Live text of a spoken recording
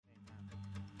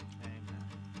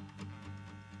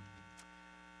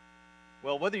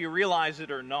Well, whether you realize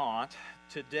it or not,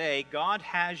 today God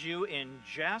has you in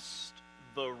just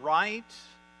the right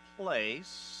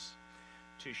place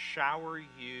to shower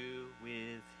you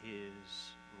with His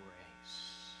grace.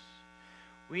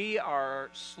 We are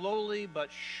slowly but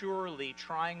surely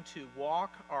trying to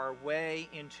walk our way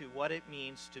into what it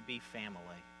means to be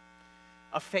family,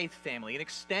 a faith family, an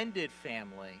extended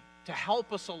family, to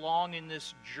help us along in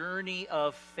this journey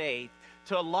of faith,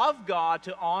 to love God,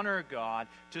 to honor God,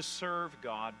 to serve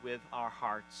God with our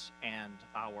hearts and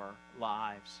our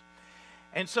lives.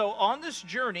 And so on this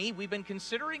journey, we've been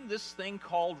considering this thing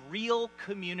called real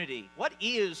community. What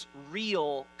is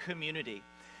real community?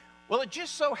 Well, it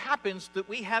just so happens that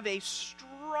we have a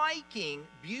striking,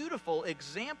 beautiful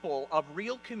example of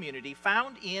real community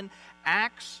found in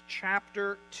Acts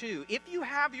chapter 2. If you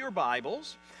have your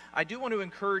Bibles, I do want to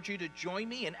encourage you to join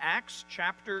me in Acts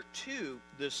chapter 2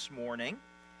 this morning.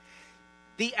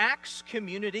 The Acts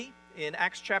community in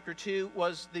Acts chapter 2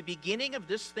 was the beginning of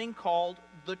this thing called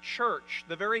the church.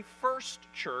 The very first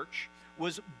church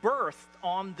was birthed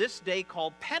on this day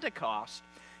called Pentecost,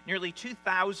 nearly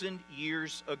 2,000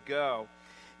 years ago.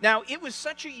 Now, it was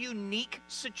such a unique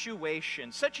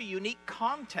situation, such a unique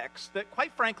context that,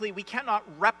 quite frankly, we cannot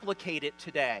replicate it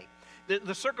today.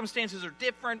 The circumstances are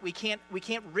different. We can't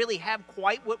really have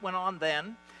quite what went on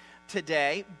then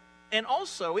today. And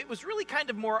also, it was really kind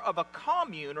of more of a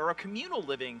commune or a communal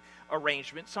living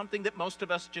arrangement, something that most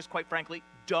of us just, quite frankly,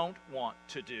 don't want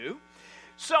to do.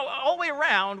 So all the way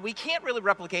around, we can't really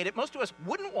replicate it. Most of us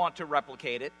wouldn't want to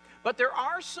replicate it. But there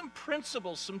are some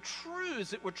principles, some truths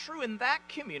that were true in that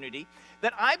community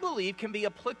that I believe can be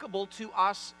applicable to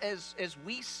us as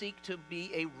we seek to be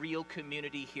a real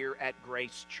community here at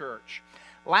Grace Church.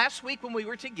 Last week when we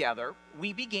were together,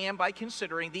 we began by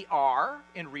considering the R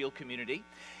in real community,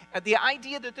 the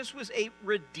idea that this was a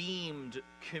redeemed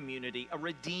community,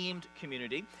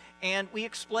 and we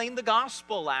explained the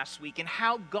gospel last week and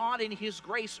how God in His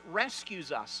grace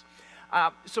rescues us.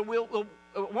 So we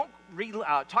won't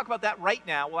talk about that right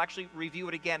now. We'll actually review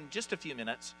it again in just a few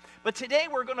minutes. But today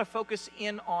we're going to focus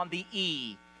in on the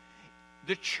E.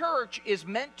 The church is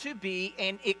meant to be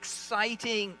an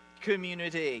exciting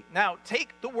community. Now, take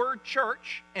the word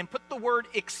church and put the word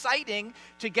exciting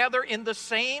together in the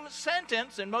same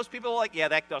sentence, and most people are like, yeah,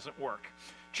 that doesn't work.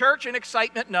 Church and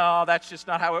excitement, no, that's just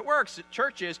not how it works.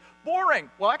 Church is boring.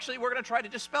 Well, actually, we're going to try to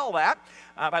dispel that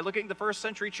by looking at the first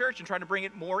century church and trying to bring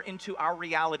it more into our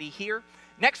reality here.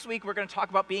 Next week, we're going to talk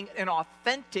about being an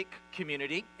authentic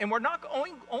community, and we're not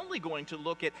only going to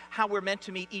look at how we're meant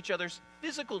to meet each other's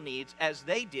physical needs as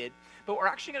they did, but we're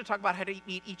actually going to talk about how to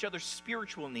meet each other's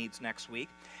spiritual needs next week.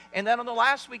 And then on the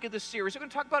last week of this series, we're going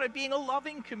to talk about it being a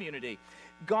loving community.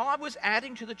 God was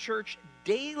adding to the church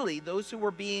daily those who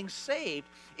were being saved.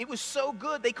 It was so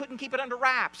good, they couldn't keep it under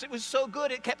wraps. It was so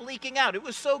good, it kept leaking out. It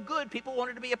was so good, people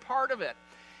wanted to be a part of it.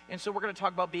 And so we're going to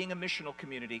talk about being a missional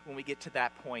community when we get to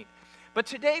that point. But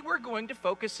today we're going to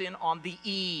focus in on the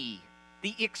E,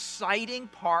 the exciting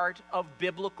part of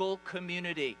biblical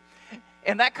community.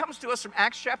 And that comes to us from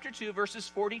Acts chapter 2, verses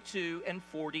 42 and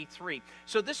 43.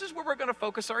 So this is where we're going to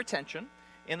focus our attention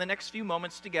in the next few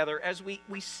moments together as we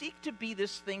seek to be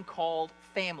this thing called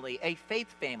family, a faith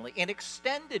family, an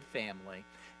extended family,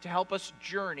 to help us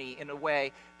journey in a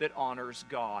way that honors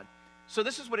God. So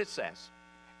this is what it says.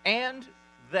 And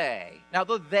they. Now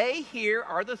the they here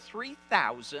are the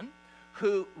 3,000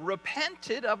 who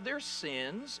repented of their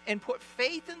sins and put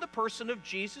faith in the person of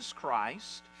Jesus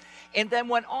Christ, and then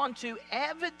went on to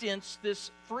evidence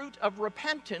this fruit of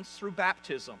repentance through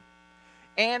baptism.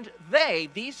 And they,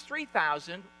 these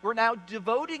 3,000, were now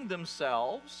devoting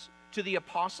themselves to the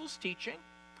apostles' teaching,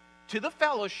 to the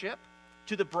fellowship,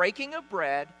 to the breaking of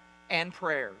bread, and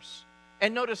prayers.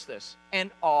 And notice this,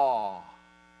 and awe.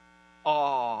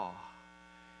 Awe.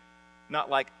 Not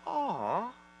like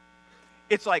awe.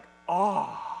 It's like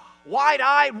awe.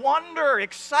 Wide-eyed wonder,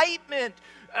 excitement.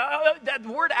 That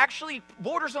word actually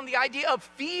borders on the idea of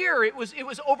fear. It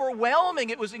was overwhelming.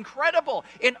 It was incredible.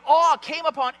 And awe came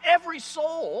upon every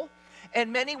soul,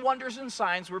 and many wonders and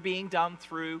signs were being done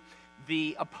through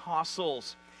the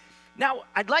apostles. Now,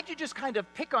 I'd like to just kind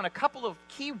of pick on a couple of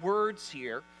key words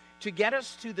here to get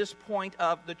us to this point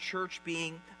of the church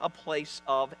being a place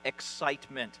of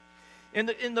excitement. And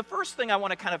the first thing I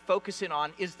want to kind of focus in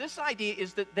on is this idea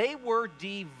is that they were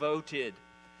devoted.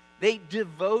 They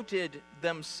devoted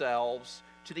themselves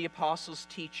to the apostles'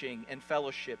 teaching and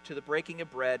fellowship, to the breaking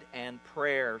of bread and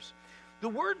prayers. The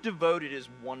word devoted is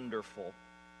wonderful.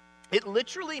 It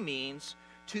literally means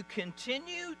to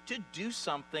continue to do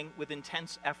something with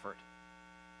intense effort.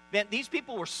 Man, these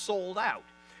people were sold out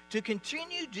to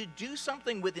continue to do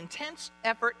something with intense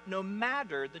effort no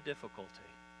matter the difficulty,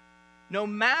 no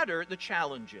matter the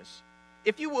challenges.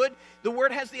 If you would, the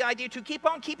word has the idea to keep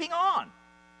on keeping on,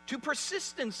 to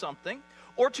persist in something,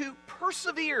 or to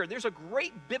persevere. There's a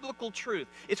great biblical truth.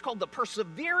 It's called the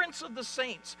perseverance of the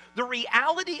saints, the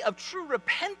reality of true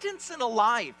repentance in a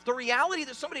life, the reality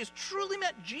that somebody has truly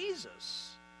met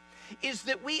Jesus, is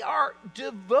that we are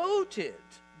devoted,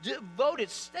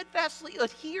 steadfastly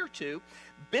adhere to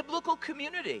biblical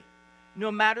community,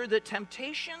 no matter the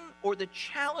temptation or the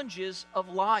challenges of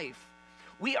life.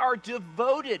 We are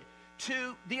devoted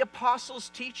to the apostles'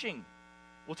 teaching.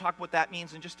 We'll talk what that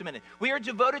means in just a minute. We are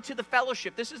devoted to the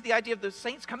fellowship. This is the idea of the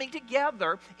saints coming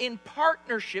together in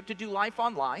partnership to do life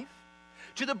on life.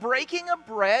 To the breaking of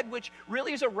bread, which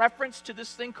really is a reference to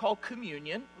this thing called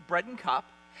communion, bread and cup.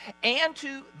 And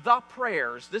to the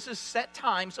prayers. This is set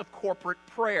times of corporate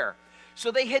prayer.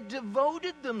 So they had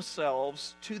devoted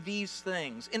themselves to these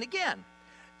things. And again,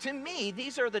 to me,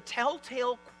 these are the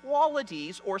telltale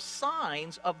qualities or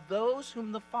signs of those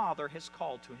whom the Father has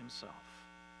called to himself.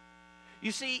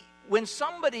 You see, when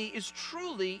somebody is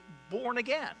truly born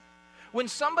again, when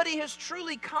somebody has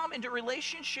truly come into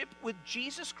relationship with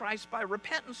Jesus Christ by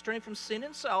repentance, turning from sin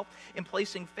and self and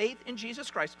placing faith in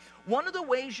Jesus Christ, one of the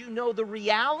ways you know the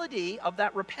reality of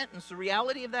that repentance, the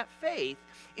reality of that faith,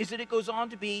 is that it goes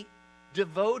on to be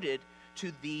devoted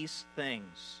to these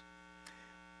things.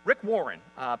 Rick Warren,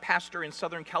 pastor in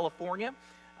Southern California,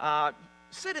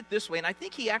 said it this way, and I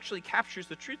think he actually captures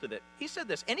the truth of it. He said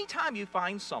this: anytime you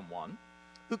find someone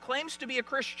who claims to be a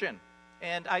Christian,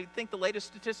 and I think the latest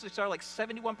statistics are like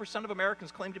 71% of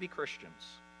Americans claim to be Christians.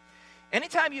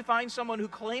 Anytime you find someone who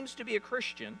claims to be a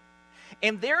Christian,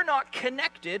 and they're not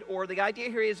connected, or the idea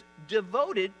here is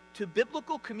devoted to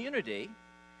biblical community,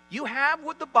 you have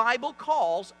what the Bible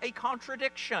calls a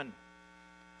contradiction.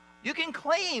 You can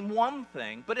claim one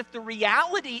thing, but if the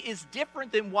reality is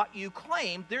different than what you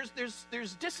claim, there's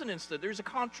dissonance there. There's a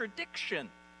contradiction.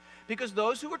 Because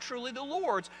those who are truly the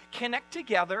Lord's connect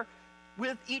together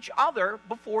with each other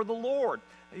before the Lord.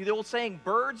 The old saying,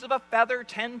 birds of a feather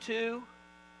tend to...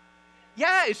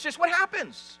 Yeah, it's just what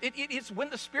happens. It's when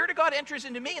the Spirit of God enters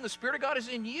into me and the Spirit of God is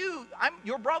in you. I'm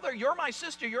your brother, you're my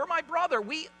sister, you're my brother.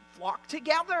 We flock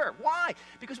together. Why?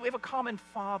 Because we have a common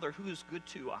Father who is good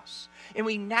to us. And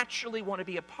we naturally want to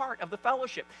be a part of the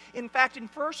fellowship. In fact, in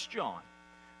 1 John,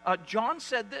 John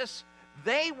said this: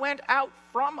 they went out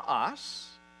from us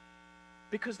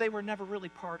because they were never really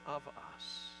part of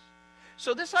us.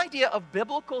 So this idea of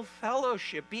biblical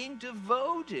fellowship, being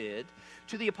devoted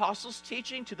to the apostles'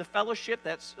 teaching, to the fellowship,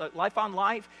 that's life on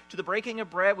life, to the breaking of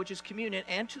bread, which is communion,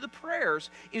 and to the prayers,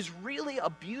 is really a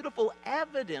beautiful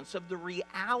evidence of the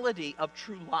reality of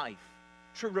true life,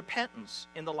 true repentance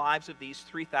in the lives of these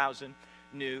 3,000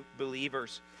 new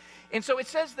believers. And so it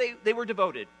says they were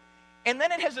devoted. And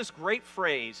then it has this great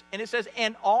phrase, and it says,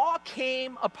 and awe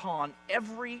came upon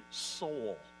every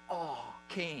soul. Awe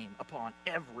came upon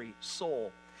every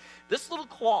soul. This little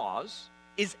clause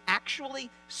is actually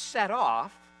set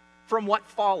off from what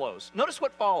follows. Notice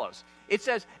what follows. It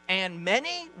says, and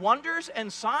many wonders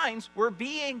and signs were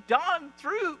being done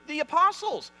through the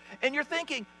apostles. And you're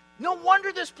thinking, no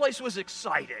wonder this place was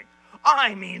exciting.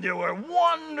 I mean, there were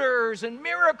wonders and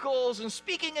miracles and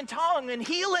speaking in tongues and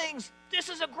healings. This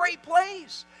is a great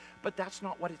place. But that's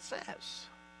not what it says.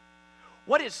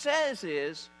 What it says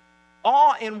is,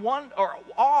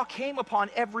 awe came upon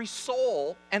every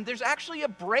soul, and there's actually a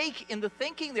break in the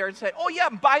thinking there and say, oh yeah,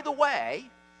 by the way,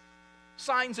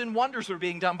 signs and wonders were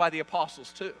being done by the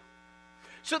apostles too.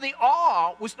 So the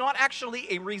awe was not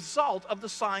actually a result of the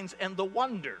signs and the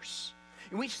wonders.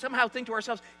 And we somehow think to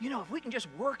ourselves, you know, if we can just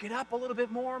work it up a little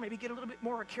bit more, maybe get a little bit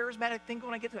more a charismatic thing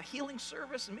going, I get to a healing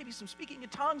service and maybe some speaking in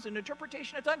tongues and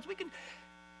interpretation of tongues, we can,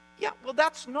 yeah, well,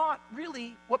 that's not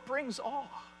really what brings awe.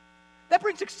 That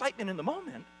brings excitement in the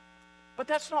moment, but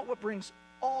that's not what brings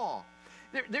awe.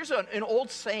 There's an old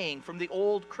saying from the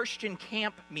old Christian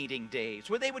camp meeting days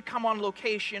where they would come on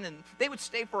location and they would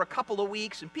stay for a couple of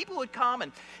weeks and people would come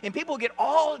and people would get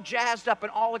all jazzed up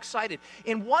and all excited.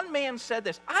 And one man said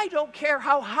this: I don't care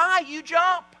how high you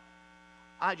jump.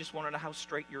 I just want to know how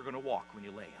straight you're going to walk when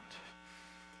you land.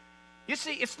 You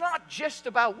see, it's not just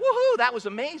about, woohoo, that was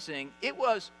amazing. It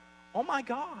was, oh my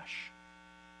gosh,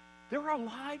 there are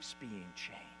lives being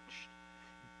changed.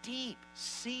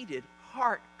 Deep-seated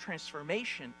heart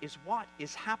transformation is what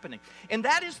is happening. And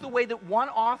that is the way that one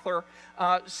author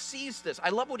sees this. I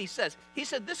love what he says. He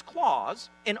said this clause,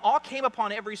 and awe came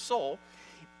upon every soul,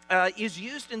 is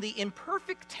used in the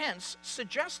imperfect tense,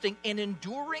 suggesting an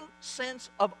enduring sense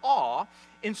of awe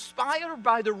inspired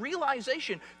by the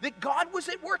realization that God was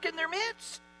at work in their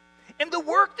midst. And the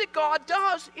work that God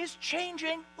does is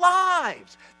changing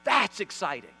lives. That's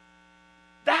exciting.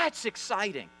 That's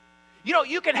exciting. You know,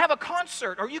 you can have a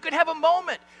concert or you can have a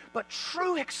moment, but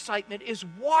true excitement is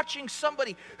watching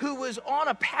somebody who was on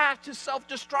a path to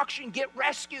self-destruction get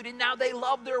rescued, and now they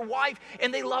love their wife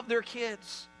and they love their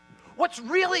kids. What's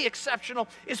really exceptional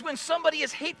is when somebody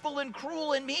is hateful and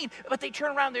cruel and mean, but they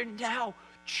turn around, they're now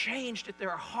changed at their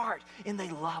heart and they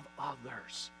love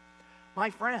others. My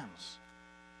friends,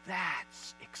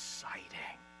 that's exciting.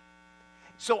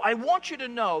 So I want you to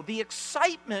know the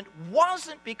excitement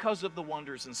wasn't because of the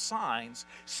wonders and signs.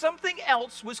 Something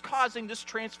else was causing this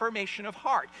transformation of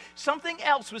heart. Something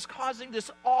else was causing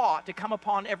this awe to come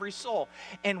upon every soul.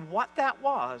 And what that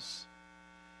was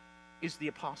is the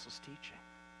apostles' teaching.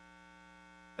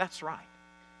 That's right.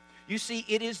 You see,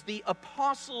 it is the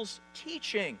apostles'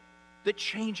 teaching that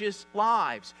changes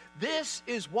lives. This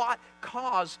is what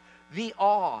caused the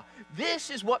awe. This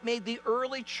is what made the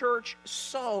early church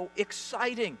so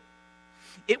exciting.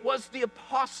 It was the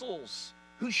apostles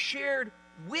who shared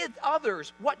with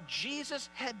others what Jesus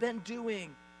had been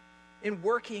doing and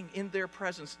working in their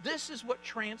presence. This is what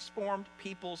transformed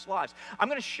people's lives. I'm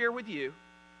going to share with you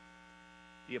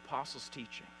the apostles'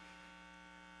 teaching.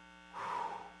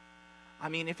 I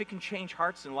mean, if it can change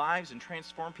hearts and lives and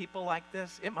transform people like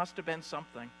this, it must have been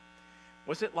something.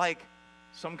 Was it like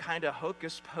some kind of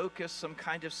hocus pocus, some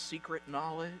kind of secret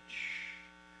knowledge?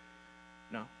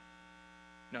 No.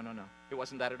 No. It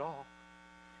wasn't that at all.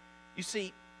 You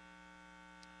see,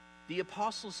 the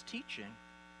apostles' teaching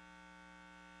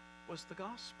was the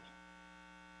gospel.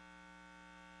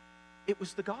 It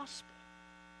was the gospel.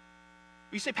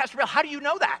 You say, Pastor Bill, how do you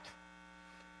know that?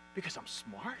 Because I'm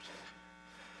smart?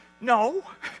 No.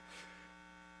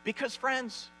 Because,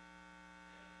 friends,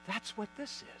 that's what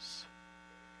this is.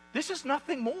 This is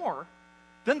nothing more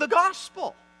than the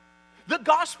gospel. The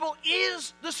gospel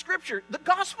is the scripture. The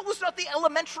gospel is not the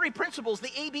elementary principles, the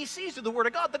ABCs of the Word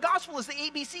of God. The gospel is the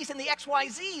ABCs and the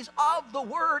XYZs of the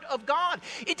Word of God.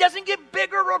 It doesn't get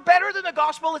bigger or better than the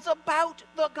gospel. It's about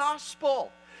the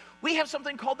gospel. We have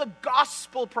something called the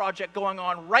Gospel Project going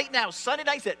on right now, Sunday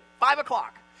nights at 5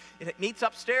 o'clock. It meets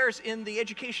upstairs in the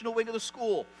educational wing of the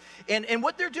school. And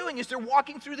what they're doing is they're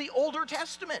walking through the Older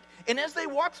Testament. And as they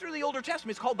walk through the Older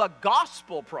Testament, it's called the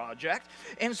Gospel Project.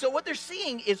 And so what they're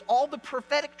seeing is all the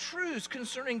prophetic truths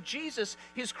concerning Jesus,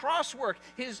 his cross work,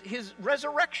 his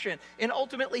resurrection, and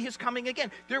ultimately his coming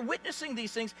again. They're witnessing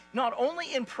these things not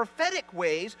only in prophetic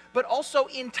ways, but also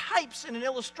in types and in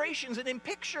illustrations and in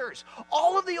pictures.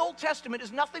 All of the Old Testament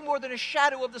is nothing more than a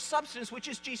shadow of the substance, which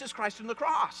is Jesus Christ and the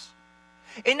cross.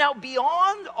 And now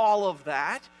beyond all of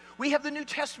that, we have the New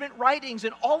Testament writings,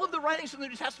 and all of the writings in the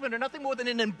New Testament are nothing more than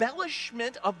an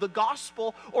embellishment of the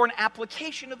gospel or an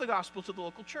application of the gospel to the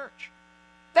local church.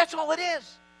 That's all it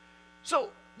is. So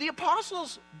the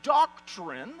apostles'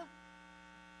 doctrine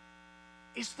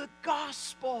is the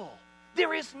gospel.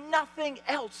 There is nothing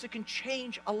else that can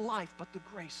change a life but the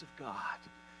grace of God.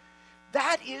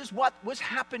 That is what was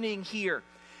happening here.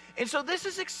 And so this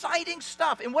is exciting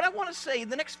stuff. And what I want to say in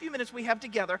the next few minutes we have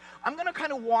together, I'm going to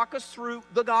kind of walk us through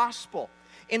the gospel.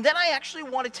 And then I actually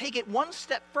want to take it one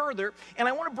step further, and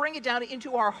I want to bring it down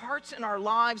into our hearts and our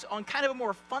lives on kind of a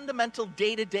more fundamental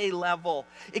day-to-day level.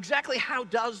 Exactly how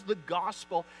does the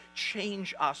gospel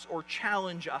change us or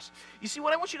challenge us? You see,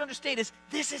 what I want you to understand is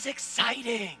this is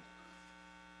exciting.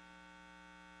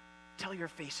 Tell your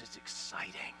face it's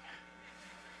exciting.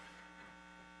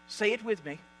 Say it with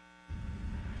me.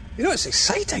 You know, it's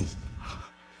exciting.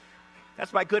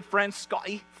 That's my good friend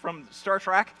Scotty from Star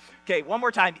Trek. Okay, one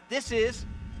more time. This is...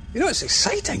 You know, it's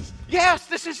exciting. Yes,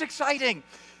 this is exciting.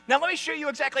 Now let me show you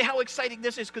exactly how exciting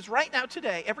this is, because right now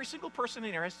today, every single person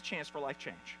in here has a chance for life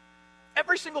change.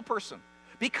 Every single person,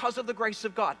 because of the grace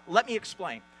of God. Let me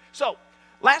explain. So,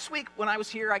 last week when I was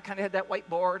here, I kind of had that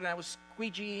whiteboard, and I was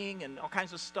squeegeeing and all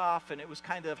kinds of stuff, and it was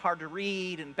kind of hard to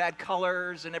read and bad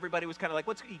colors, and everybody was kind of like,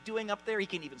 what's he doing up there? He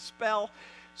can't even spell.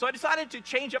 So I decided to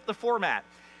change up the format.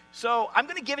 So I'm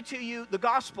going to give it to you, the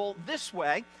gospel, this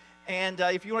way. And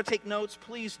if you want to take notes,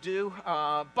 please do.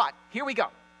 But here we go.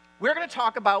 We're going to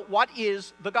talk about what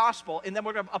is the gospel, and then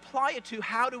we're going to apply it to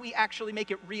how do we actually make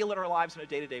it real in our lives in a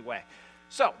day-to-day way.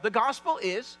 So the gospel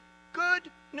is good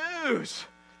news.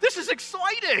 This is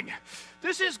exciting.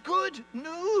 This is good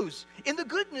news. And the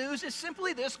good news is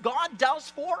simply this: God does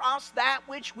for us that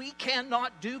which we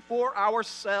cannot do for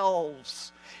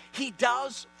ourselves. He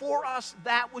does for us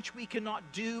that which we cannot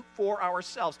do for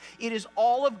ourselves. It is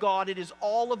all of God. It is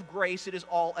all of grace. It is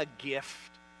all a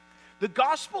gift. The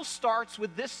gospel starts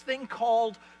with this thing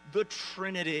called the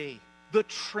Trinity. The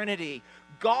Trinity.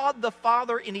 God the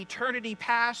Father in eternity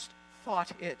past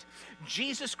thought it.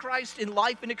 Jesus Christ in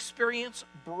life and experience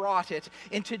brought it.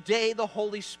 And today the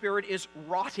Holy Spirit is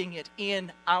wrought it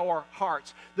in our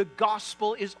hearts. The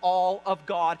gospel is all of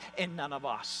God and none of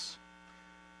us.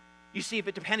 You see, if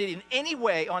it depended in any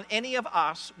way on any of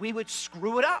us, we would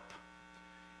screw it up.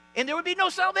 And there would be no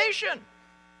salvation.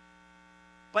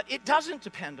 But it doesn't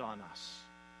depend on us.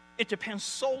 It depends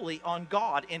solely on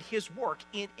God and his work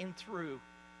in and through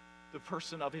the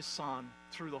person of his Son,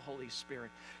 through the Holy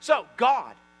Spirit. So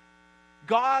God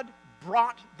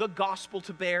brought the gospel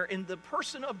to bear in the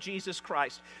person of Jesus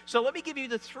Christ. So let me give you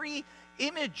the three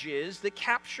images that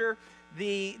capture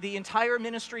the entire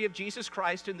ministry of Jesus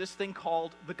Christ in this thing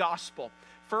called the gospel.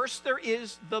 First, there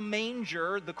is the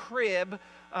manger, the crib,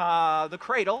 the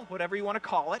cradle, whatever you want to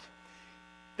call it.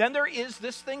 Then there is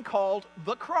this thing called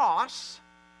the cross.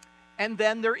 And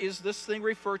then there is this thing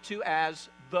referred to as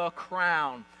the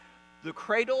crown. The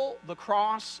cradle, the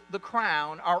cross, the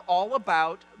crown are all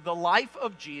about the life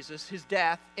of Jesus, his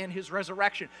death, and his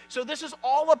resurrection. So this is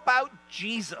all about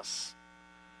Jesus,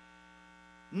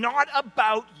 not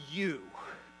about you.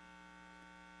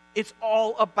 It's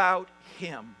all about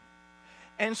him.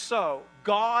 And so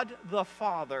God the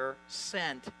Father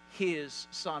sent his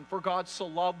Son. For God so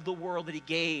loved the world that he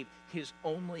gave his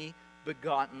only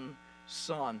begotten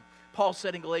Son. Paul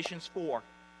said in Galatians 4,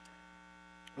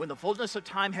 when the fullness of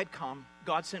time had come,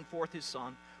 God sent forth his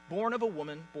Son, born of a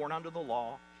woman, born under the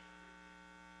law,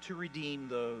 to redeem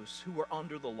those who were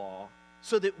under the law,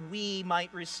 so that we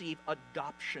might receive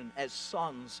adoption as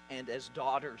sons and as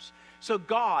daughters. So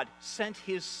God sent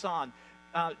his Son.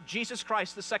 Jesus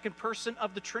Christ, the second person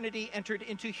of the Trinity, entered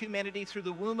into humanity through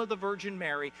the womb of the Virgin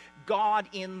Mary, God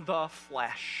in the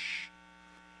flesh.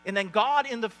 And then God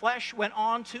in the flesh went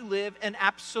on to live an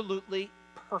absolutely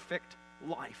perfect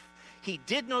life. He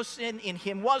did no sin, in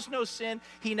him was no sin,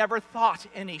 he never thought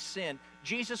any sin.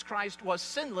 Jesus Christ was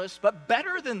sinless, but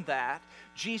better than that,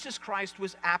 Jesus Christ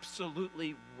was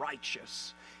absolutely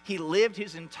righteous. He lived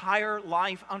his entire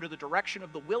life under the direction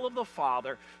of the will of the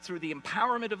Father through the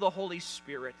empowerment of the Holy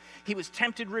Spirit. He was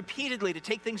tempted repeatedly to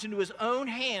take things into his own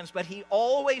hands, but he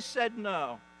always said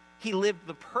no. He lived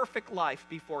the perfect life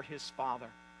before his Father.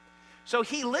 So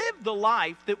he lived the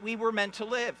life that we were meant to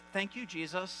live. Thank you,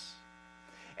 Jesus.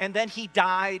 And then he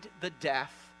died the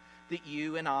death that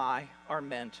you and I are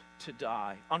meant to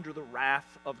die, under the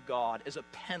wrath of God as a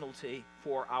penalty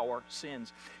for our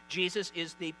sins. Jesus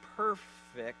is the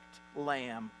perfect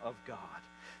Lamb of God,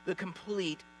 the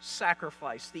complete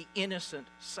sacrifice, the innocent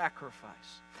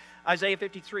sacrifice. Isaiah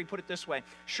 53 put it this way: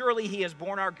 surely he has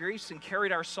borne our griefs and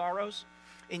carried our sorrows,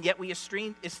 and yet we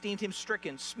esteemed him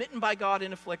stricken, smitten by God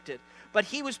and afflicted. But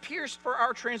he was pierced for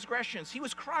our transgressions. He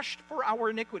was crushed for our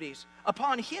iniquities.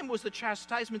 Upon him was the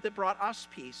chastisement that brought us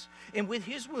peace, and with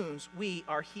his wounds we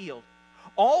are healed.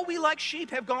 All we like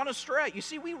sheep have gone astray. You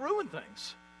see, we ruin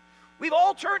things. We've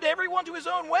all turned everyone to his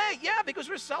own way. Yeah, because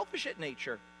we're selfish at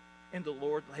nature. And the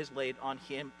Lord has laid on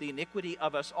him the iniquity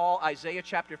of us all. Isaiah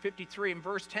chapter 53 and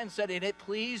verse 10 said, and it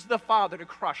pleased the Father to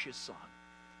crush his Son.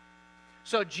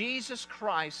 So Jesus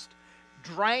Christ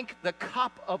drank the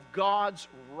cup of God's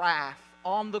wrath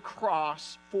on the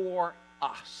cross for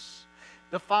us.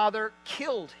 The Father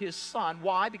killed his Son.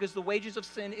 Why? Because the wages of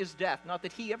sin is death. Not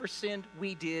that he ever sinned,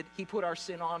 we did. He put our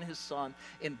sin on his Son,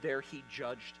 and there he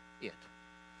judged it.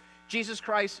 Jesus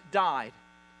Christ died,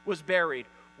 was buried,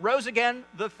 rose again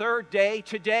the third day.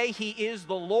 Today he is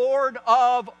the Lord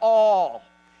of all.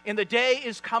 And the day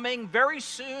is coming very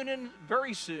soon,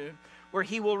 where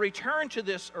he will return to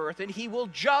this earth and he will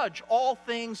judge all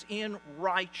things in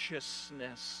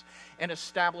righteousness and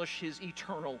establish his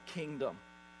eternal kingdom.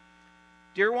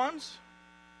 Dear ones,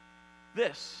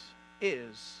 this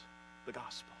is the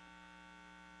gospel.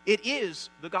 It is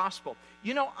the gospel.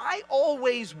 You know, I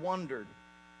always wondered,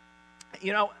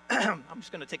 I'm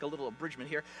just going to take a little abridgment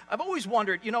here. I've always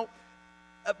wondered,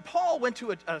 Paul went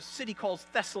to a city called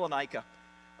Thessalonica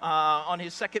on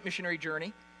his second missionary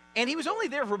journey. And he was only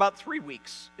there for about 3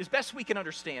 weeks, as best we can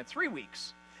understand, 3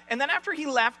 weeks. And then after he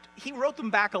left, he wrote them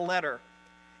back a letter.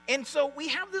 And so we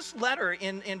have this letter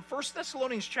in 1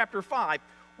 Thessalonians chapter 5,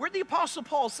 where the Apostle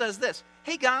Paul says this: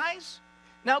 hey guys,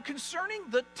 now concerning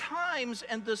the times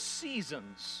and the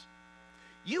seasons,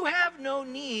 you have no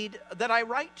need that I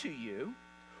write to you,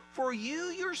 for you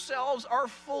yourselves are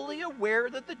fully aware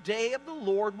that the day of the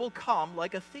Lord will come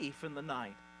like a thief in the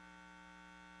night.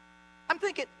 I'm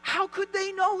thinking, how could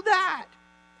they know that?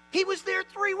 He was there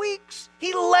 3 weeks.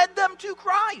 He led them to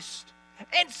Christ.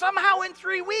 And somehow in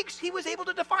 3 weeks, he was able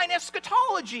to define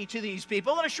eschatology to these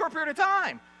people in a short period of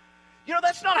time.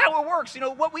 That's not how it works.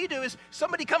 What we do is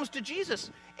somebody comes to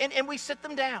Jesus, and we sit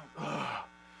them down.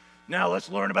 Now let's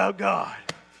learn about God.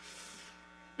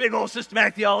 Big old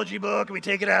systematic theology book, and we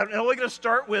take it out. And we're going to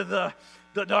start with the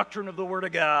doctrine of the Word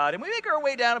of God. And we make our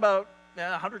way down about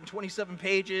 127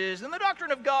 pages. And the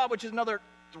doctrine of God, which is another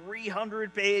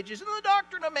 300 pages. And the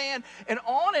doctrine of man. And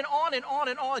on and on and on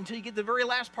and on until you get the very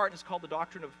last part. And it's called the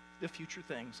doctrine of the future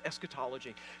things,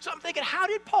 eschatology. So I'm thinking, how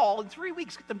did Paul in 3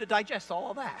 weeks get them to digest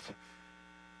all of that?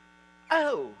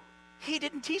 Oh, he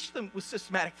didn't teach them with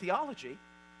systematic theology.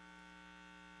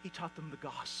 He taught them the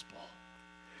gospel.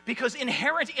 Because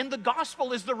inherent in the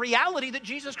gospel is the reality that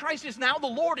Jesus Christ is now the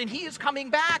Lord and he is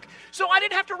coming back. So I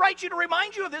didn't have to write you to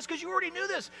remind you of this because you already knew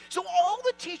this. So all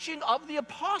the teaching of the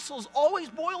apostles always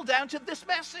boiled down to this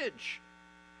message.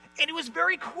 And it was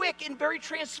very quick and very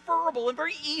transferable and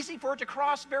very easy for it to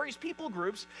cross various people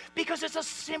groups because it's a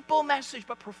simple message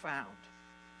but profound.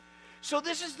 So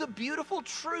this is the beautiful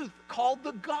truth called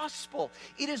the gospel.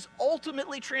 It is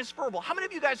ultimately transferable. How many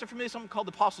of you guys are familiar with something called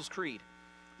the Apostles' Creed?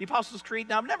 The Apostles' Creed,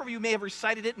 now a number of you may have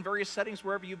recited it in various settings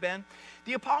wherever you've been.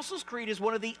 The Apostles' Creed is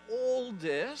one of the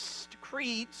oldest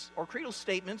creeds or creedal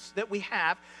statements that we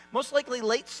have, most likely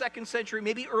late 2nd century,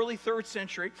 maybe early 3rd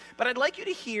century. But I'd like you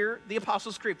to hear the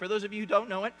Apostles' Creed. For those of you who don't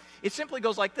know it, it simply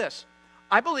goes like this.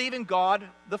 I believe in God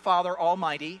the Father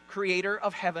Almighty, creator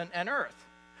of heaven and earth.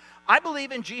 I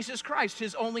believe in Jesus Christ,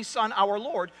 his only Son, our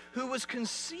Lord, who was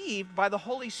conceived by the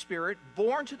Holy Spirit,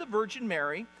 born to the Virgin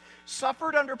Mary,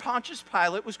 suffered under Pontius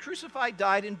Pilate, was crucified,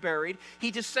 died, and buried. He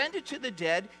descended to the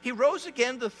dead. He rose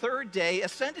again the 3rd day,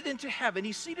 ascended into heaven.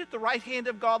 He's seated at the right hand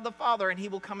of God the Father, and he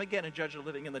will come again and judge the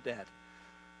living and the dead.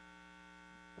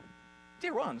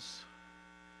 Dear ones,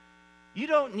 you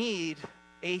don't need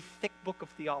a thick book of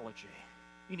theology.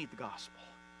 You need the gospel.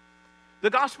 The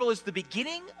gospel is the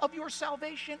beginning of your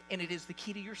salvation, and it is the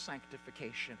key to your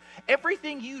sanctification.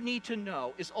 Everything you need to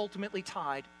know is ultimately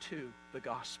tied to the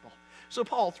gospel. So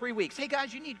Paul, 3 weeks. Hey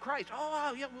guys, you need Christ.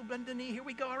 Oh, yeah, we'll bend the knee. Here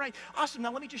we go. All right. Awesome.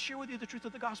 Now let me just share with you the truth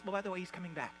of the gospel. By the way, he's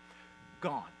coming back.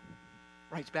 Gone.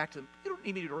 Writes back to them. You don't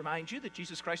need me to remind you that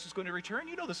Jesus Christ is going to return.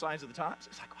 You know the signs of the times.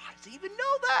 It's like, why does he even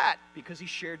know that? Because he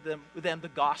shared with them the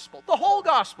gospel. The whole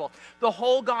gospel. The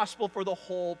whole gospel for the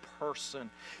whole person.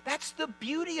 That's the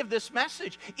beauty of this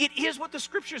message. It is what the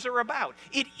scriptures are about.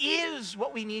 It is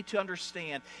what we need to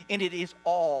understand. And it is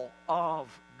all of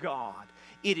God.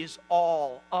 It is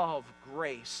all of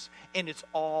grace. And it's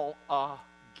all a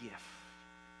gift.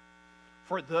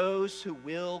 For those who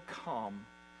will come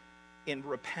in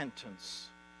repentance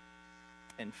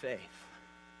and faith.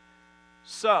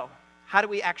 So, how do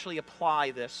we actually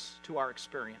apply this to our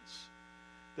experience?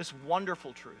 This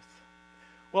wonderful truth.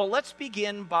 Well, let's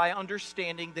begin by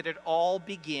understanding that it all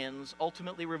begins,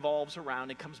 ultimately revolves around,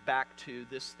 and comes back to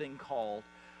this thing called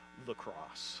the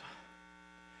cross.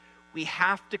 We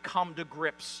have to come to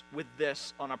grips with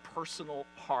this on a personal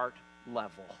heart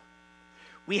level.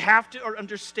 We have to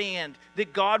understand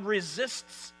that God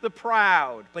resists the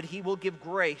proud, but he will give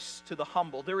grace to the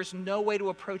humble. There is no way to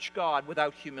approach God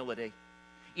without humility.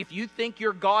 If you think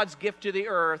you're God's gift to the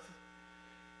earth,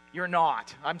 you're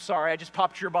not. I'm sorry, I just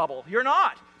popped your bubble. You're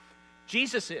not.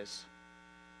 Jesus is.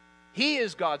 He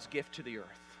is God's gift to the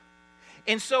earth.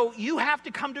 And so you have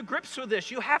to come to grips with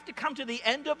this. You have to come to the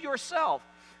end of yourself.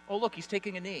 Oh, look, he's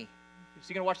taking a knee. Is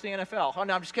he going to watch the NFL? Oh,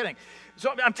 no, I'm just kidding.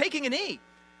 So I'm taking a knee.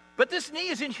 But this knee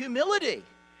is in humility.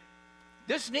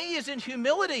 This knee is in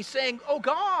humility saying, oh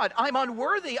God, I'm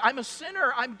unworthy. I'm a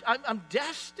sinner. I'm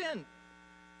destined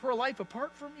for a life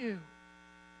apart from you.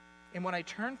 And when I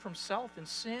turn from self and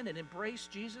sin and embrace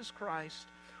Jesus Christ,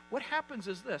 what happens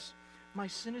is this. My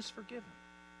sin is forgiven.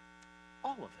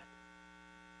 All of it.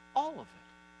 All of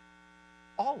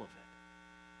it. All of it.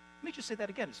 Let me just say that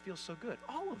again. It feels so good.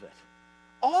 All of it.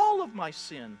 All of my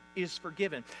sin is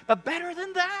forgiven. But better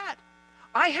than that,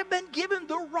 I have been given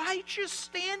the righteous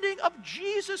standing of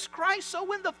Jesus Christ. So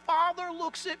when the Father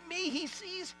looks at me, he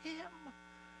sees him.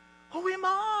 Who am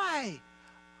I?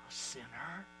 A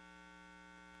sinner.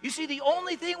 You see, the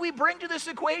only thing we bring to this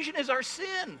equation is our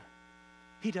sin.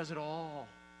 He does it all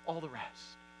the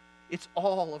rest. It's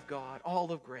all of God,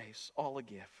 all of grace, all a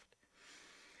gift.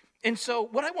 And so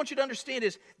what I want you to understand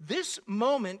is this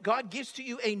moment, God gives to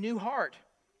you a new heart.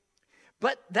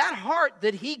 But that heart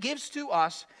that he gives to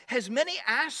us has many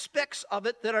aspects of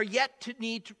it that are yet to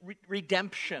need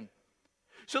redemption.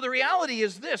 So the reality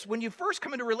is this. When you first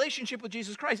come into relationship with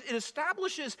Jesus Christ, it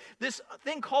establishes this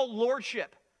thing called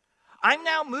lordship. I'm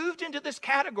now moved into this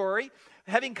category,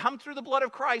 having come through the blood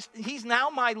of Christ. He's now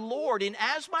my Lord. And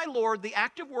as my Lord, the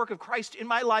active work of Christ in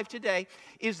my life today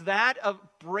is that of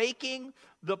breaking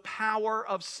the power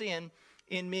of sin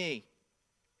in me.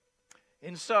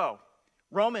 And so,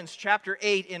 Romans chapter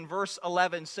 8 in verse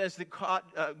 11 says that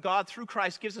God through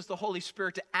Christ gives us the Holy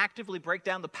Spirit to actively break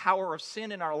down the power of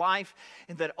sin in our life,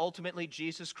 and that ultimately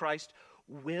Jesus Christ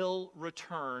will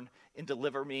return and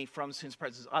deliver me from sin's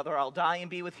presence. Either I'll die and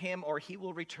be with him, or he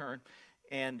will return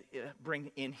and bring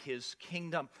in his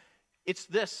kingdom. It's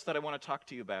this that I want to talk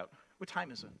to you about. What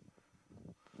time is it?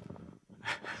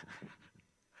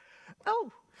 Oh,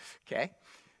 okay.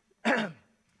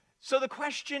 So the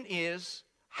question is,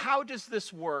 how does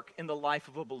this work in the life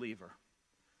of a believer?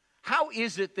 How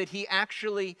is it that he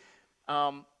actually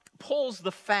pulls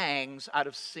the fangs out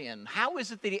of sin? How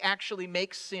is it that he actually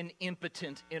makes sin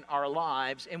impotent in our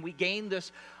lives, and we gain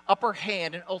this upper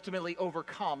hand and ultimately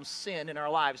overcome sin in our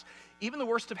lives, even the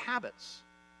worst of habits?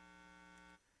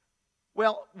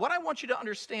 Well, what I want you to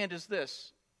understand is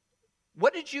this.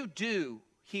 What did you do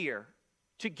here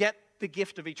to get the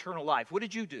gift of eternal life? What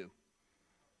did you do?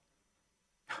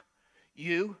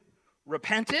 You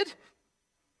repented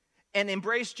and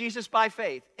embraced Jesus by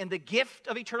faith, and the gift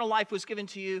of eternal life was given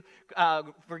to you,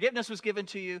 forgiveness was given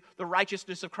to you, the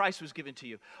righteousness of Christ was given to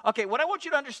you. Okay, what I want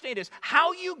you to understand is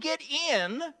how you get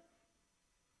in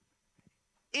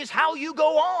is how you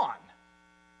go on.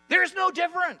 There's no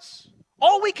difference.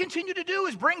 All we continue to do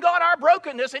is bring God our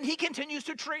brokenness, and he continues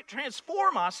to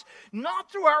transform us,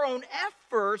 not through our own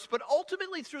efforts, but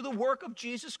ultimately through the work of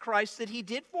Jesus Christ that he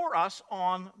did for us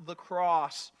on the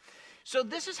cross. So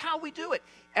this is how we do it.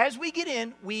 As we get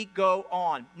in, we go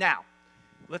on. Now,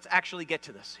 let's actually get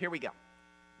to this. Here we go.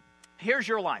 Here's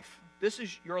your life. This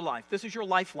is your life. This is your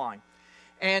lifeline.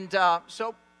 And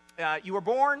so you were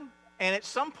born, and at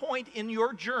some point in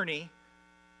your journey,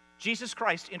 Jesus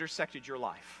Christ intersected your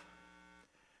life.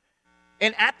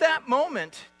 And at that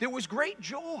moment, there was great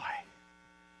joy.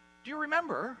 Do you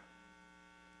remember?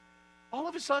 All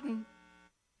of a sudden,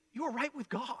 you were right with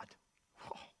God.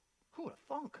 Oh, who would have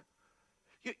thunk?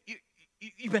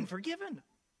 You've been forgiven.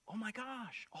 Oh my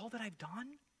gosh, all that I've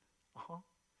done?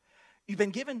 You've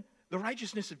been given the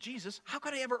righteousness of Jesus. How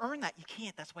could I ever earn that? You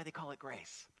can't. That's why they call it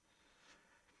grace.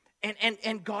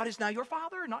 And God is now your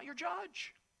Father, not your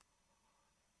judge.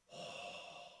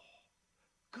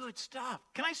 Good stuff.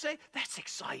 Can I say, that's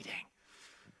exciting.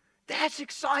 That's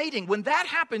exciting. When that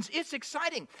happens, it's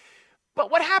exciting.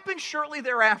 But what happens shortly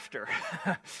thereafter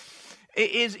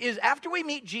is after we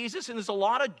meet Jesus, and there's a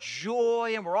lot of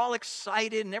joy, and we're all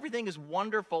excited, and everything is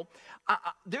wonderful,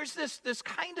 there's this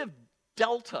kind of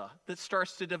delta that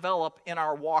starts to develop in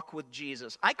our walk with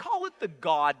Jesus. I call it the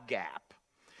God gap.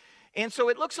 And so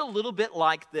it looks a little bit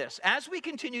like this. As we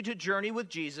continue to journey with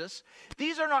Jesus,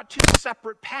 these are not two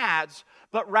separate paths,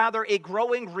 but rather a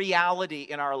growing reality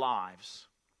in our lives.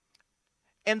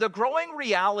 And the growing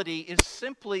reality is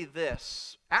simply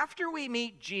this. After we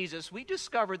meet Jesus, we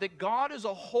discover that God is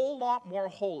a whole lot more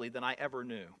holy than I ever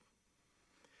knew.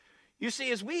 You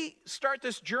see, as we start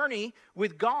this journey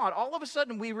with God, all of a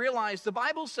sudden we realize the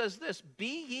Bible says this,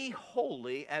 "Be ye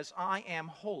holy as I am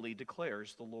holy,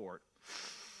 declares the Lord."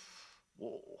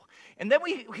 Whoa. And then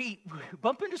we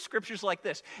bump into scriptures like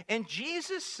this. And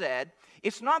Jesus said,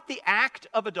 it's not the act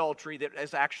of adultery that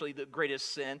is actually the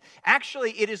greatest sin.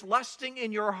 Actually, it is lusting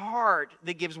in your heart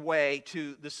that gives way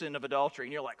to the sin of adultery.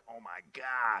 And you're like, oh my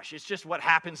gosh, it's just what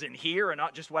happens in here and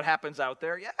not just what happens out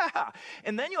there. Yeah.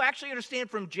 And then you actually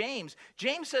understand from James.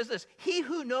 James says this, he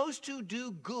who knows to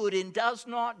do good and does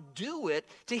not do it,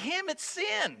 to him it's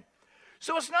sin.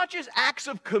 So it's not just acts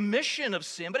of commission of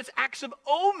sin, but it's acts of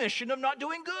omission of not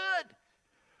doing good.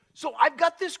 So I've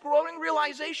got this growing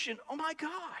realization, oh my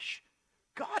gosh,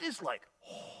 God is like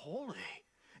holy.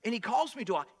 And he calls me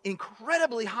to an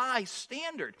incredibly high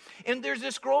standard. And there's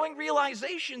this growing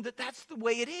realization that that's the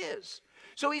way it is.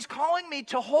 So he's calling me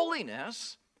to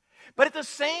holiness, but at the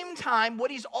same time, what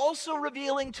he's also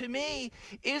revealing to me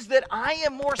is that I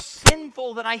am more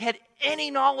sinful than I had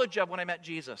any knowledge of when I met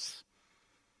Jesus.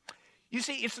 You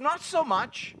see, it's not so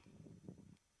much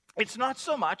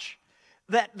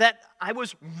that I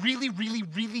was really, really,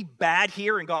 really bad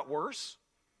here and got worse.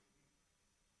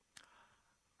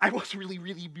 I was really,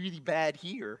 really, really bad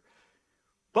here.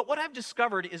 But what I've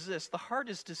discovered is this, the heart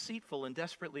is deceitful and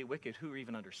desperately wicked. Who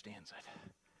even understands it?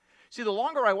 See, the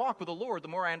longer I walk with the Lord, the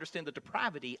more I understand the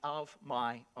depravity of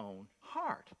my own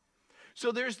heart.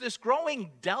 So there's this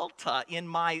growing delta in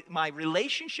my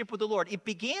relationship with the Lord. It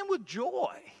began with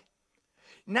joy.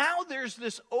 Now there's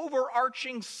this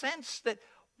overarching sense that,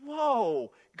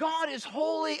 whoa, God is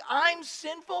holy, I'm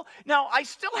sinful. Now, I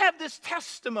still have this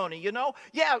testimony,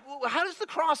 Yeah, how does the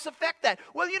cross affect that?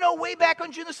 Well, way back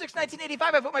on June the 6th,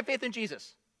 1985, I put my faith in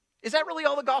Jesus. Is that really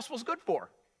all the gospel's good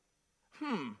for?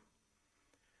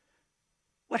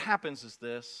 what happens is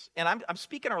this, and I'm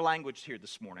speaking our language here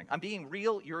this morning. I'm being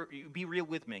real. You be real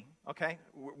with me, okay?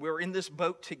 We're in this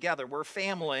boat together. We're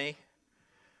family.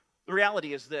 The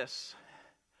reality is this.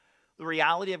 The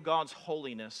reality of God's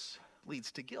holiness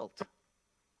leads to guilt.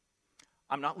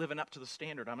 I'm not living up to the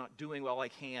standard. I'm not doing all I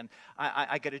can.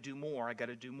 I got to do more. I got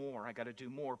to do more. I got to do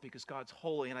more because God's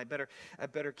holy, and I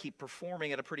better keep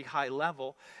performing at a pretty high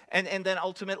level. And then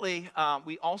ultimately,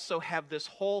 we also have this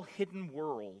whole hidden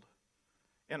world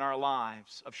in our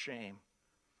lives of shame.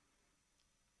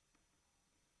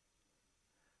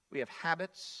 We have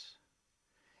habits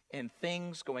and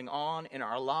things going on in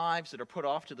our lives that are put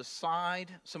off to the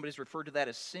side. Somebody's referred to that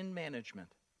as sin management.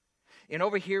 And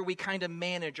over here, we kind of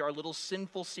manage our little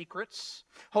sinful secrets,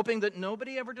 hoping that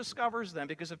nobody ever discovers them,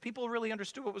 because if people really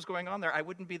understood what was going on there, I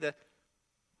wouldn't be the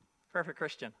perfect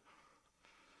Christian.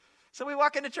 So we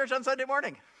walk into church on Sunday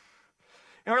morning,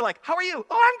 and we're like, how are you?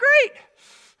 Oh, I'm great.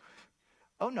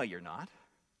 Oh, no, you're not.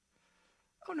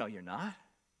 Oh, no, you're not.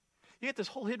 You get this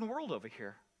whole hidden world over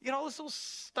here. You know, all this little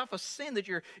stuff of sin that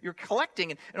you're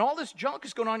collecting, and all this junk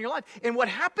is going on in your life. And what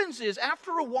happens is,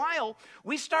 after a while,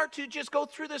 we start to just go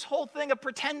through this whole thing of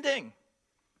pretending.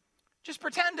 Just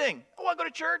pretending. Oh, I go to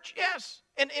church? Yes.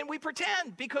 And we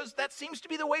pretend, because that seems to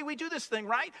be the way we do this thing,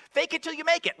 right? Fake it till you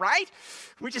make it, right?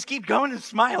 We just keep going and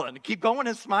smiling,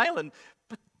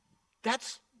 But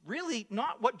that's really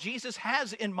not what Jesus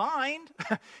has in mind.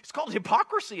 It's called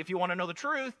hypocrisy, if you want to know the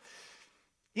truth.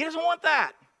 He doesn't want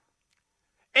that.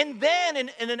 And then,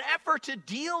 in an effort to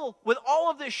deal with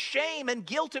all of this shame and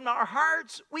guilt in our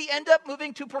hearts, we end up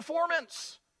moving to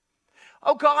performance.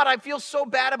 Oh, God, I feel so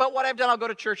bad about what I've done. I'll go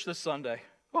to church this Sunday.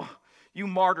 Oh, you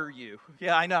martyr, you.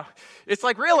 Yeah, I know. It's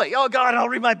like, really? Oh, God, I'll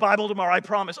read my Bible tomorrow, I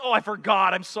promise. Oh, I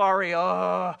forgot. I'm sorry.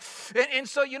 And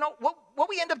so, you know, what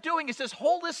we end up doing is this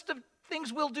whole list of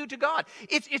things we'll do to God.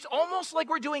 It's almost like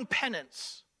we're doing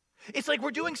penance. It's like we're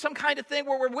doing some kind of thing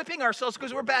where we're whipping ourselves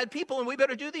because we're bad people, and we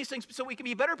better do these things so we can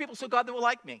be better people so God will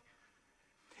like me.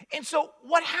 And so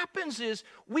what happens is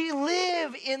we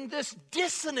live in this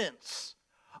dissonance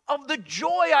of the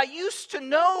joy I used to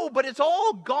know, but it's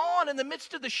all gone in the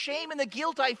midst of the shame and the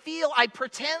guilt I feel. I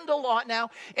pretend a lot now,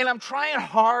 and I'm trying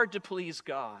hard to please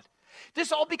God.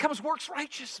 This all becomes works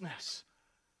righteousness.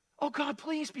 Oh, God,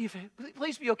 please be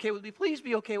okay with me. Please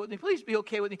be okay with me. Please be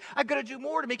okay with me. I've got to do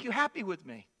more to make you happy with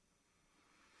me.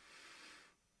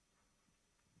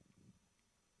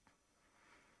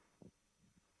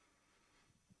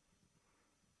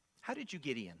 How did you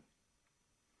get in?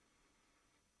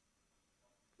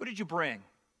 What did you bring?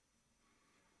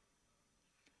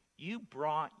 You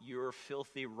brought your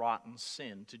filthy, rotten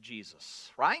sin to Jesus,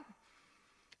 right?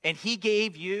 And He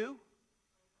gave you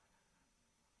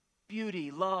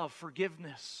beauty, love,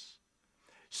 forgiveness.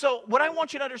 So what I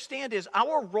want you to understand is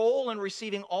our role in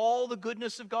receiving all the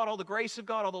goodness of God, all the grace of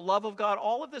God, all the love of God,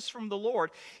 all of this from the Lord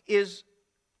is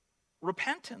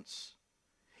repentance.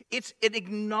 It's an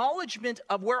acknowledgement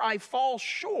of where I fall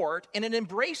short and an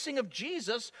embracing of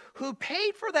Jesus, who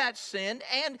paid for that sin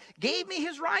and gave me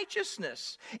His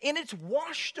righteousness. And it's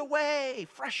washed away,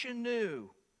 fresh and new.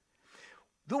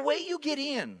 The way you get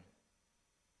in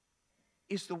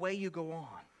is the way you go on.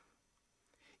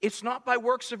 It's not by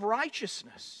works of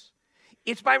righteousness.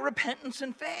 It's by repentance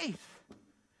and faith.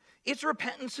 It's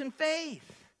repentance and faith.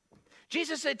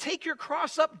 Jesus said, take your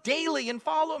cross up daily and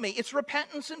follow me. It's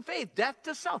repentance and faith, death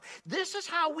to self. This is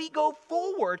how we go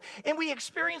forward, and we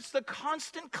experience the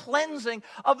constant cleansing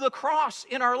of the cross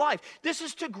in our life. This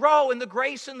is to grow in the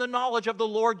grace and the knowledge of the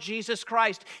Lord Jesus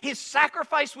Christ. His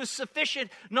sacrifice was sufficient,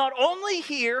 not only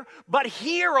here, but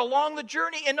here along the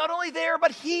journey, and not only there,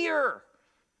 but here.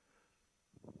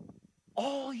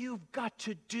 All you've got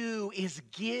to do is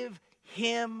give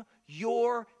Him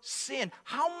your sin.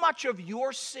 How much of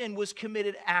your sin was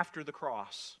committed after the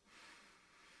cross?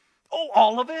 Oh,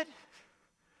 all of it?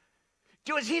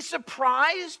 Was He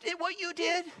surprised at what you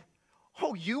did?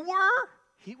 Oh, you were?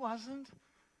 He wasn't.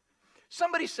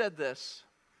 Somebody said this.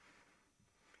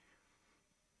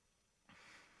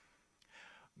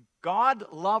 God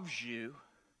loves you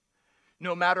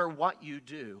no matter what you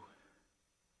do.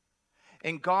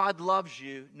 And God loves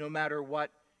you no matter what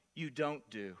you don't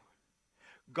do.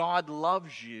 God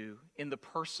loves you in the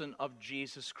person of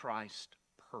Jesus Christ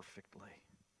perfectly.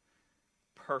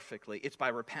 Perfectly. It's by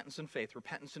repentance and faith,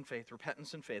 repentance and faith,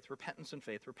 repentance and faith, repentance and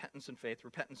faith, repentance and faith,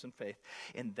 repentance and faith.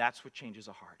 And that's what changes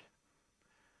a heart.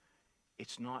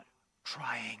 It's not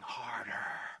trying harder.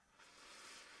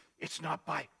 It's not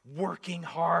by working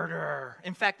harder.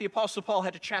 In fact, the Apostle Paul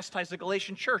had to chastise the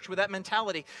Galatian church with that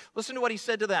mentality. Listen to what he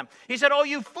said to them. He said, "Oh,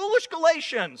 you foolish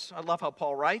Galatians." I love how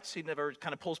Paul writes. He never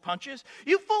kind of pulls punches.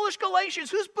 "You foolish Galatians,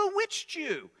 who's bewitched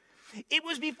you? It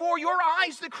was before your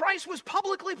eyes that Christ was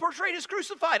publicly portrayed as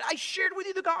crucified. I shared with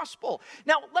you the gospel.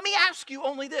 Now, let me ask you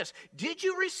only this. Did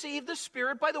you receive the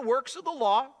Spirit by the works of the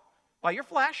law, by your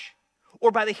flesh,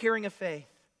 or by the hearing of faith?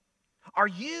 Are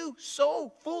you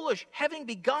so foolish, having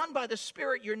begun by the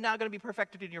Spirit, you're now going to be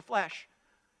perfected in your flesh?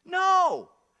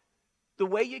 No. The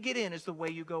way you get in is the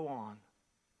way you go on.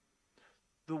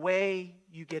 The way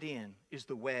you get in is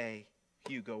the way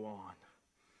you go on.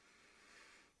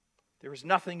 There is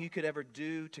nothing you could ever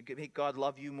do to make God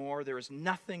love you more. There is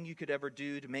nothing you could ever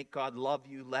do to make God love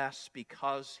you less,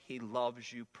 because He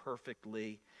loves you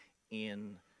perfectly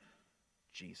in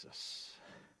Jesus.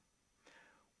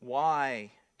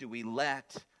 Why do we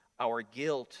let our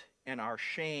guilt and our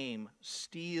shame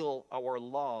steal our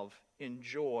love and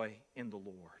joy in the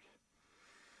Lord?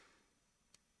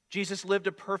 Jesus lived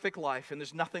a perfect life, and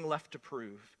there's nothing left to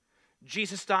prove.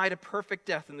 Jesus died a perfect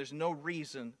death, and there's no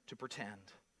reason to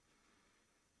pretend.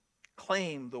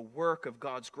 Claim the work of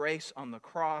God's grace on the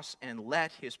cross and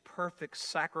let His perfect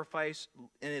sacrifice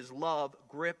and His love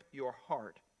grip your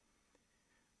heart.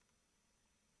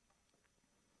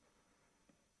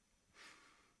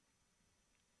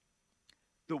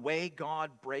 The way God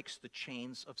breaks the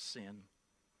chains of sin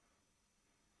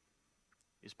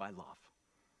is by love,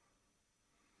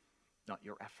 not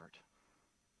your effort.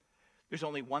 There's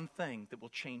only one thing that will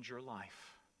change your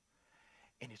life,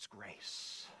 and it's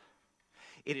grace.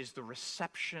 It is the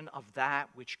reception of that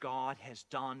which God has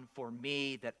done for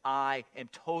me that I am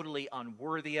totally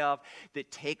unworthy of, that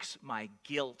takes my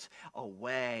guilt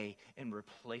away and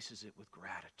replaces it with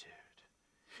gratitude.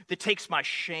 That takes my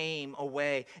shame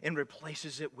away and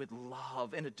replaces it with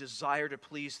love and a desire to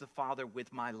please the Father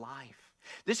with my life.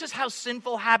 This is how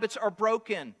sinful habits are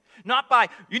broken. Not by,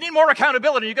 you need more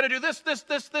accountability, you're going to do this,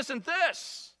 and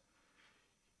this.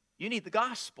 You need the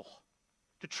gospel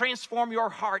to transform your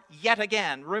heart yet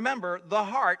again. Remember, the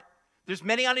heart, there's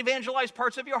many unevangelized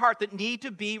parts of your heart that need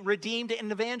to be redeemed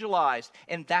and evangelized.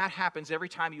 And that happens every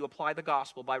time you apply the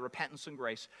gospel by repentance and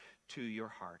grace to your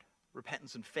heart.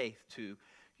 Repentance and faith to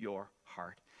your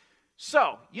heart.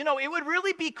 So, it would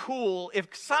really be cool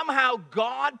if somehow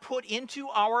God put into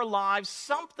our lives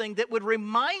something that would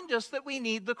remind us that we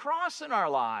need the cross in our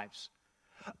lives.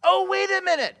 Oh, wait a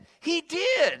minute. He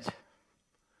did.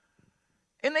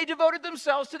 And they devoted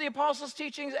themselves to the apostles'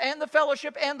 teachings and the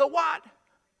fellowship and the what?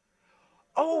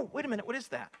 Oh, wait a minute. What is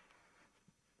that?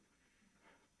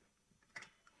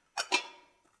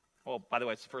 Oh, by the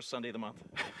way, it's the first Sunday of the month.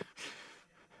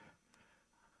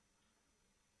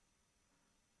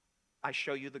 I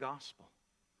show you the gospel.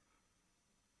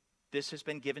 This has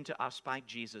been given to us by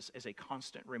Jesus as a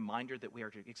constant reminder that we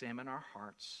are to examine our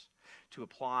hearts, to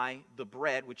apply the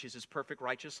bread, which is His perfect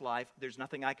righteous life. There's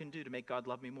nothing I can do to make God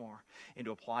love me more. And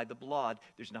to apply the blood,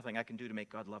 there's nothing I can do to make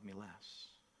God love me less.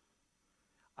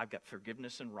 I've got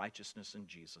forgiveness and righteousness in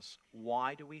Jesus.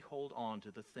 Why do we hold on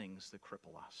to the things that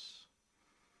cripple us?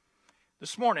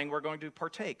 This morning, we're going to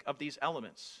partake of these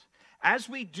elements. As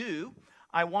we do,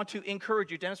 I want to encourage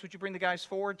you. Dennis, would you bring the guys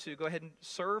forward to go ahead and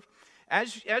serve?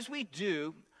 As we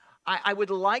do, I would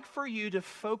like for you to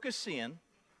focus in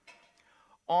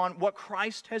on what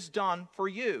Christ has done for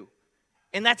you.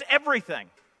 And that's everything.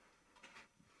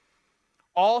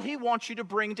 All He wants you to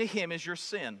bring to Him is your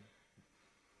sin.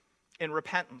 In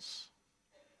repentance.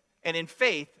 And in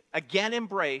faith, again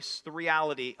embrace the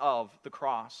reality of the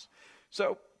cross.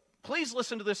 So please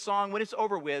listen to this song. When it's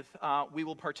over with, we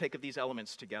will partake of these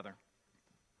elements together.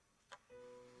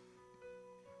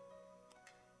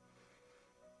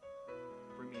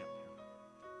 Bring me up here.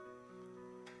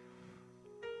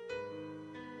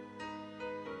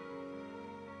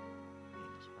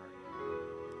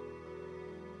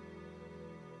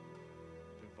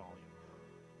 Do volume.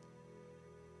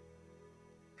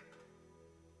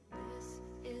 This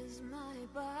is my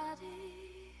body.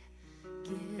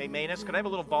 Hey, Manus, could I have a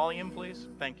little volume, please?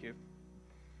 Thank you.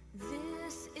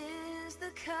 This is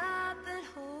the cup that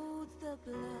holds the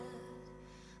blood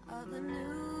of the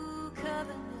new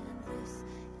covenant. This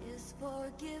is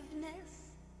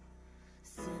forgiveness,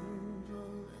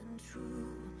 simple and true.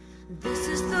 This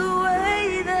is the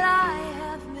way that I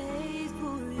have made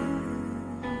for you.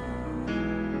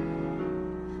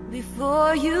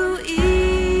 Before you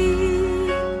eat,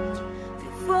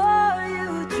 before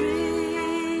you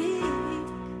drink,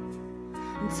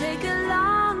 take a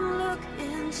long look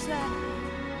inside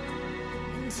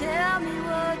and tell me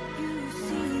what you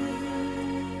see.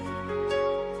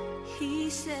 He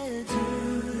said,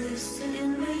 do this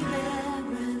in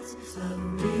remembrance of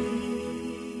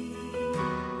me.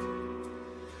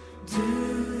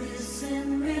 Do this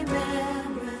in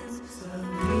remembrance of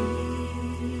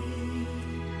me.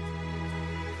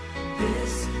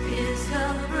 This is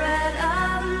the bread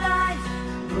of life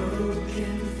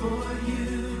broken for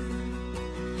you.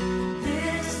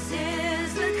 This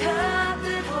is the cup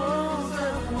that holds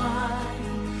the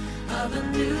wine of a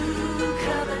new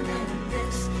covenant.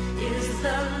 This is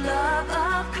the love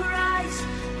of Christ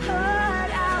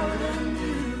poured out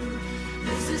anew.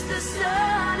 This is the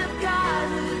Son of God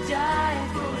who died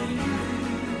for you.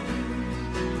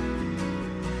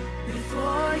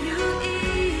 Before you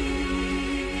eat,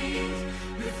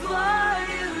 before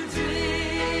you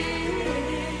drink,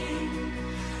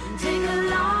 take a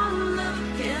long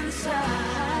look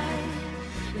inside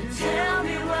and tell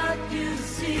me what you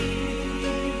see.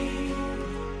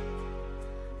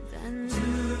 Then do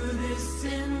this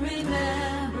in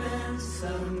remembrance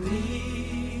of me.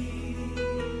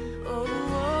 Oh,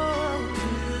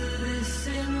 do this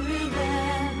in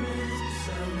remembrance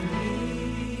of me.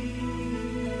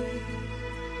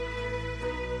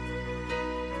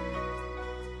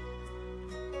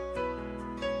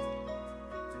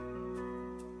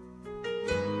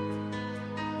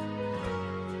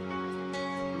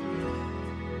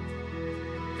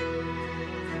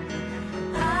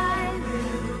 I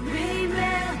will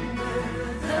remember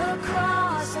the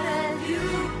cross that you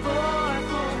bore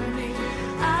for me.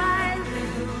 I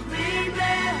will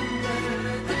remember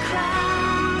the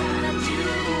crown that you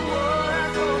wore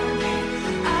for me.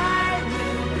 I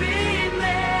will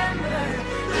remember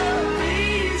the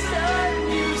reason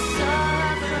you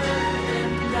suffered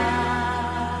and died.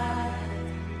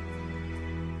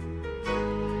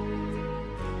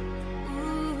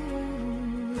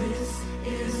 This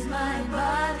is my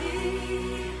body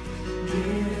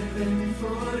given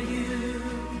for you.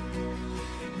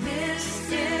 This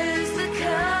is the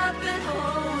cup that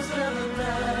holds the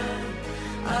blood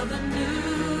of a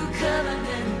new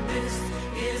covenant. This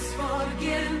is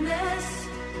forgiveness,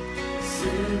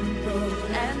 simple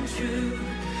and true.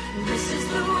 This is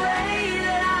the way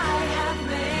that I have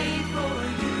made for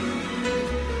you.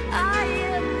 I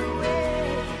am the way.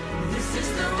 This is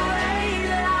the way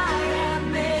that I have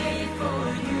made for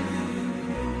you.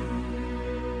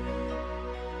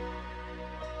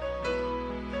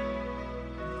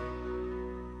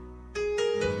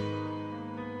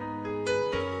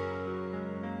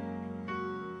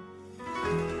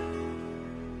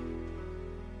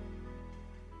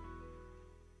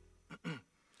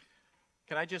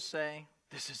 Can I just say,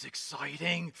 this is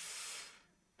exciting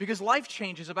because life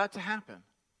change is about to happen.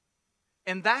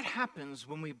 And that happens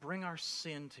when we bring our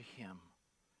sin to Him.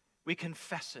 We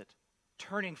confess it,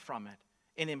 turning from it,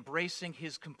 and embracing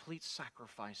His complete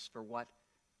sacrifice for what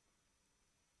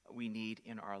we need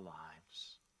in our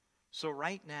lives. So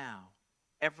right now,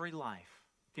 every life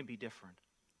can be different.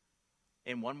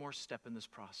 And one more step in this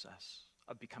process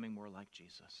of becoming more like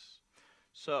Jesus.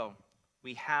 So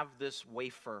we have this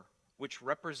wafer, which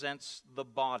represents the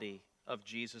body of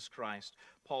Jesus Christ.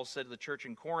 Paul said to the church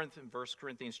in Corinth in 1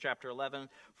 Corinthians chapter 11,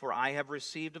 "For I have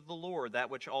received of the Lord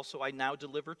that which also I now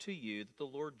deliver to you, that the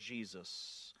Lord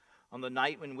Jesus, on the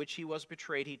night in which he was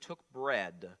betrayed, he took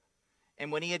bread.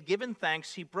 And when he had given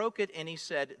thanks, he broke it, and he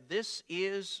said, 'This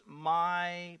is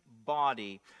my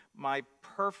body, my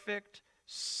perfect,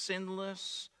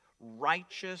 sinless,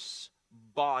 righteous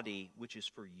body, which is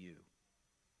for you.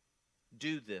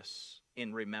 Do this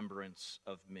in remembrance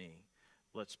of me.'"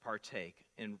 Let's partake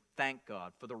and thank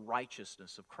God for the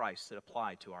righteousness of Christ that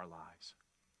applied to our lives.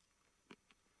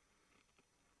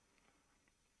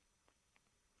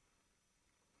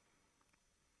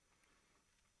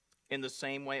 In the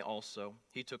same way also,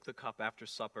 he took the cup after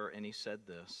supper and he said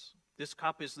this, "This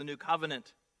cup is the new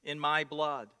covenant in my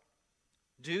blood.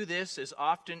 Do this as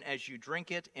often as you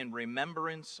drink it in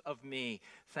remembrance of me."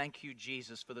 Thank you,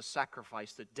 Jesus, for the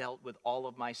sacrifice that dealt with all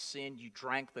of my sin. You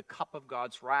drank the cup of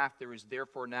God's wrath. There is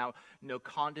therefore now no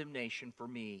condemnation for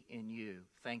me in you.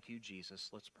 Thank you,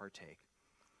 Jesus. Let's partake.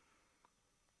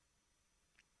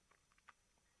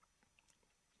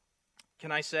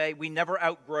 Can I say, we never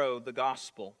outgrow the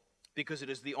gospel because it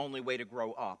is the only way to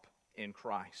grow up in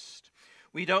Christ.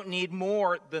 We don't need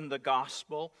more than the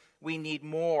gospel. We need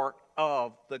more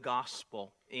of the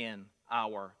gospel in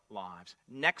our lives.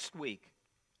 Next week,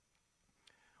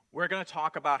 we're going to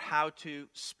talk about how to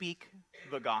speak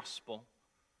the gospel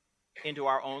into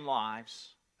our own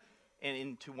lives and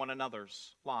into one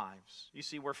another's lives. You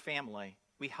see, we're family.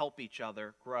 we help each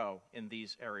other grow in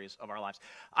these areas of our lives.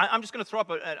 I'm just going to throw up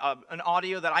an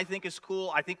audio that I think is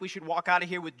cool. I think we should walk out of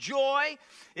here with joy,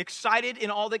 excited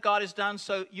in all that God has done.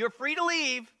 So you're free to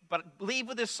leave, but leave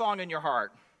with this song in your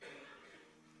heart.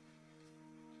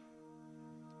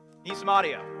 Need some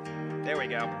audio. There we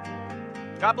go.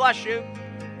 God bless you.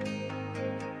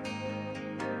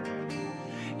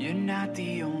 You're not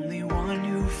the only one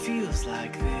who feels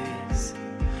like this.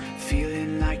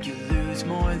 Feeling like you lose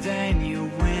more than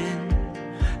you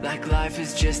win. Like life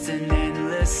is just an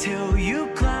endless hill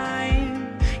you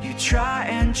climb. You try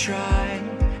and try,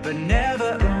 but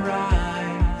never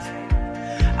arrive.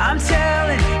 I'm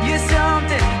telling you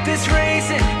something, this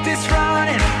racing, this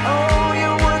running, oh,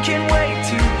 you're working way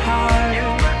too hard.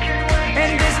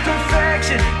 And this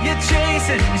perfection you're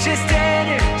chasing is just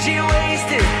energy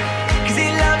wasted, 'cause he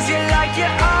loves you like you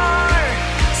are.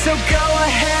 So go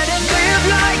ahead and live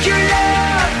like you're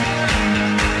loved.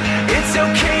 It's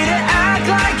okay to act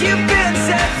like you've been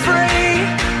set free.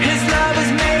 His love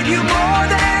has made you more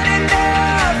than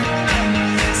enough.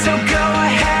 So go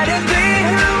ahead and be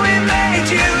who he made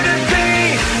you to be,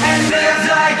 and live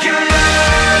like you're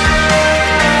loved.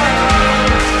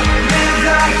 Live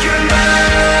like you're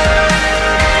loved.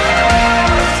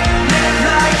 Live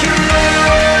like you're loved.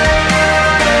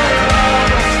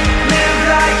 Live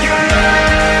like you're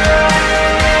loved.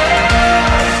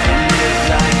 And live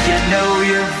like you know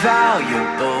you're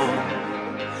valuable.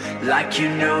 Like you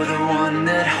know the one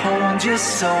that holds your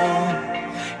soul.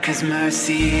 'Cause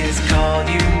mercy has called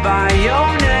you by your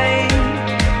name.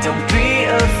 Don't be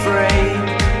afraid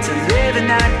to live in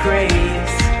that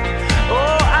grace.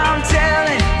 Oh, I'm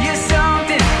telling you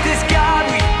something, this God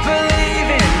we believe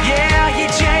in, yeah, he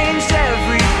changed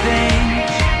everything.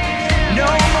 No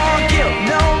more guilt,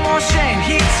 no more shame,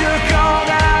 he took all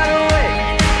that away.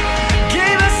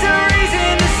 Gave us a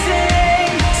reason to sing.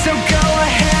 So go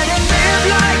ahead and live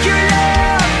like you're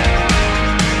loved.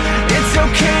 It's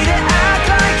okay to act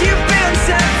like you've been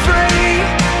set free.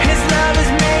 His love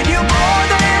has made you more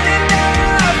than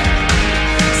enough.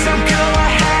 So go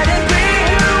ahead and be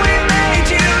who he made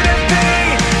you to be,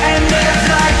 and live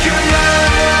like you're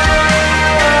loved.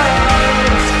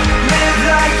 Live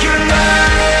like you're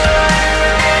loved.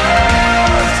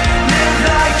 Live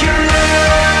like you're loved.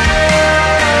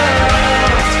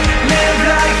 Live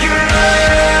like you're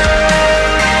loved.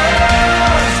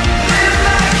 Live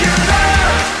like you're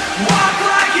loved. Walk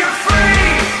like you're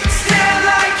free. Stand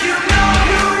like you know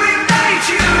who he made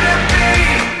you to be.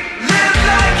 Live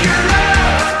like you're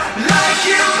loved, like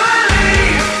you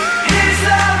believe. His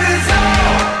love is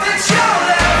all that you'll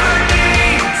ever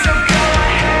need. So go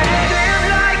ahead and live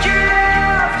like you're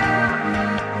loved.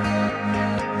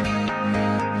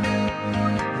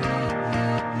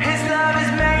 His love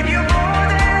has made you more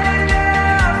than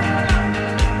enough.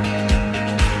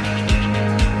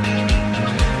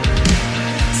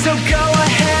 So go